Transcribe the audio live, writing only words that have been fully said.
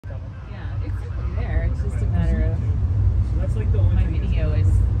just a matter of my video is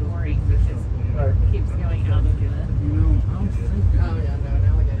boring because it keeps going out of the. Oh yeah, no, an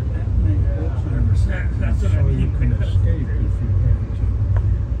alligator. That's what I mean. You can escape if you had to.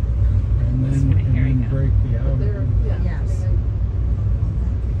 And then break the But they're, outer. yeah, Yes. I mean,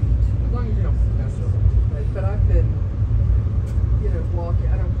 as long as you don't mess with them. But I've been, walking.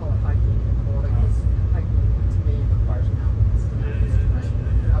 I don't call it hiking anymore because hiking to me requires mountains.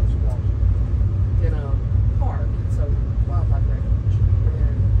 I was walking in a park. It's a wildlife refuge,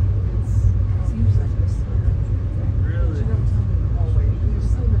 and it seems like this. But you don't tell me always. You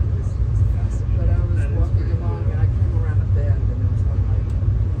see them at a distance. But I was walking along and I came around a bend and there was one like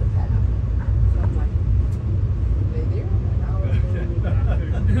the path. So I'm like, they there?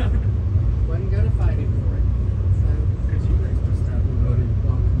 Wasn't gonna fight him for it. So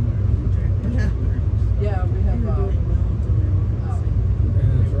yeah, we have That's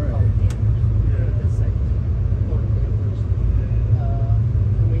right.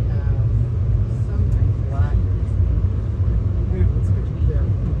 and we have something black.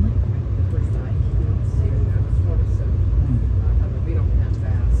 We don't have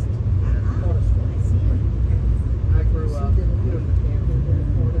fast. I grew up, the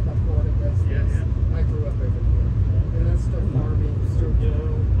Florida does this. I grew up over here. And that's still farming, still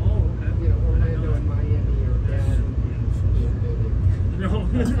Orlando and Miami are down.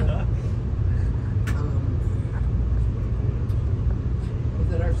 Is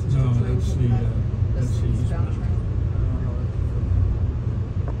that our sister No, train? that's the That's the eastbound train?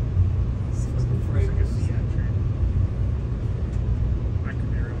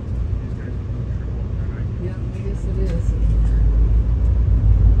 Yeah, I guess it is.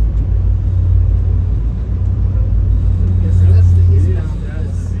 Yes, so that's the eastbound.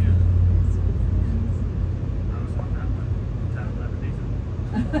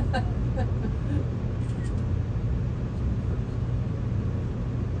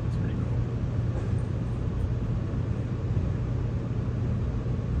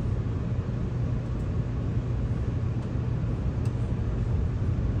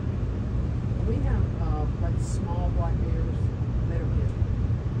 We have like small black bears. They don't get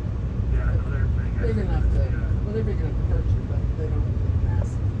big enough to. Well, they're big enough to hurt you, but they don't get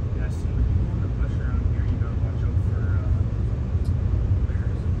massive.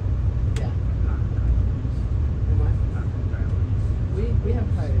 Yeah. And what? We have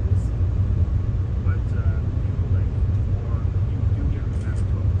coyotes.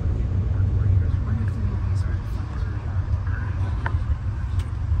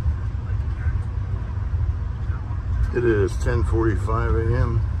 It is 10:45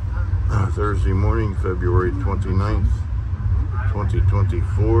 a.m. Thursday morning, February 29th,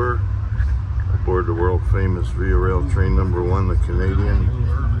 2024. Aboard the world famous Via Rail train number 1, the Canadian,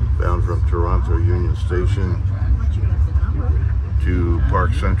 bound from Toronto Union Station to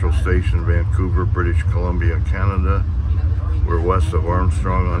Park Central Station, Vancouver, British Columbia, Canada. We're west of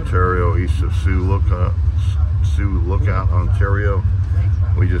Armstrong, Ontario, east of Sioux Lookout, Ontario.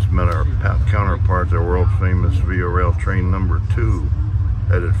 We just met our counterpart, the world famous Via Rail train number 2,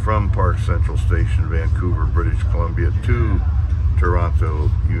 headed from Park Central Station, Vancouver, British Columbia, to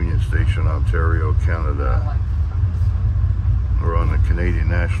Toronto Union Station, Ontario, Canada. We're on the Canadian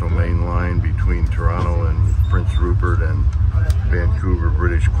National Main Line between Toronto and Prince Rupert and Vancouver,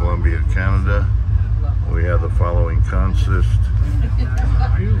 British Columbia, Canada. We have the following consist.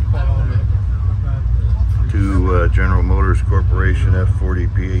 2 General Motors Corporation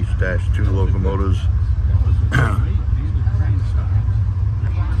F40PH-2 locomotives.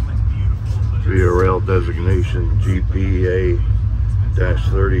 Via Rail designation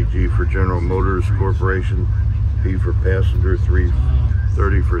GPA-30, G for General Motors Corporation, P for passenger,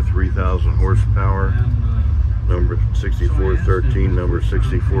 330 for 3,000 horsepower, number 6413, number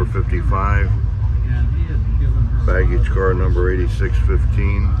 6455, baggage car number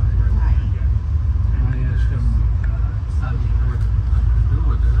 8615.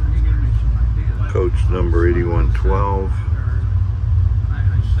 Coach number 8112,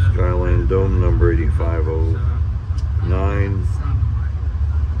 Skyline Dome number 8509.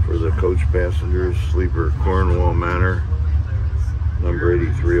 For the coach passengers, sleeper Cornwall Manor number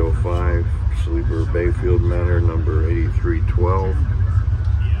 8305, sleeper Bayfield Manor number 8312,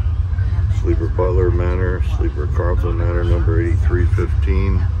 sleeper Butler Manor, sleeper Carlton Manor number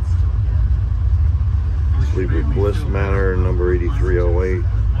 8315, sleeper Bliss Manor number 8308,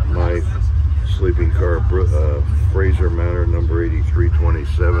 my sleeping car Fraser Manor number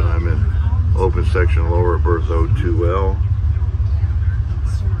 8327. I'm in open section lower berth 02L.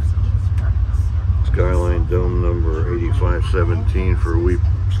 Skyline Dome number 8517 for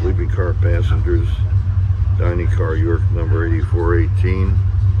sleeping car passengers. Dining car York number 8418.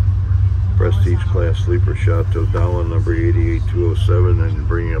 Prestige class sleeper Chateau Dalla number 88207, and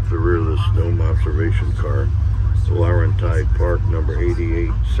bringing up the rear of this dome observation car, the Laurentide Park number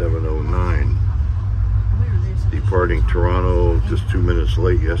 88709. Departing Toronto just 2 minutes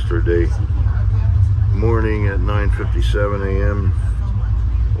late yesterday morning at 9:57 a.m.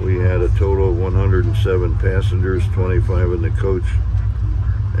 We had a total of 107 passengers, 25 in the coach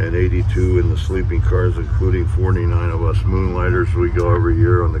and 82 in the sleeping cars, including 49 of us moonlighters. We go every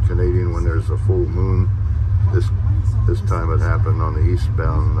year on the Canadian when there's a full moon. This time it happened on the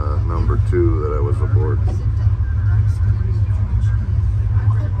eastbound number 2 that I was aboard.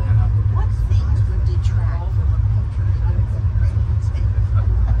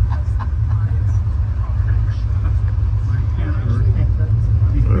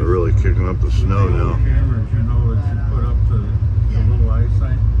 They're really kicking up the snow now. Cameras, you know, that you put up the little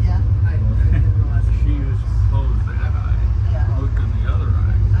eyesight. Yeah. She used to close that eye, look in the other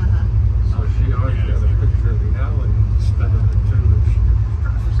eye. So she always got a picture of the alley instead of the two that she.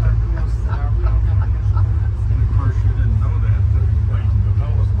 And of course, you didn't know that until you went to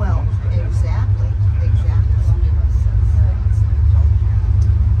develop. Well, exactly.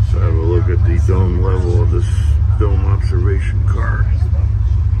 So have a look at the dome level of this dome observation car.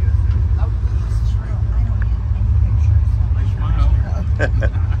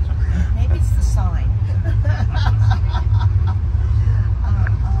 Maybe it's the sign.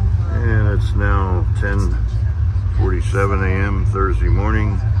 And it's now 10:47 a.m. Thursday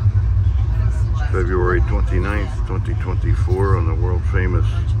morning, February 29th, 2024, on the world famous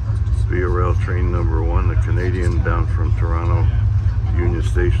Via Rail train number 1, the Canadian, bound from Toronto Union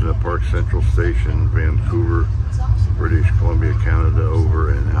Station to Park Central Station, Vancouver, British Columbia, Canada, over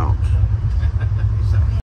and out.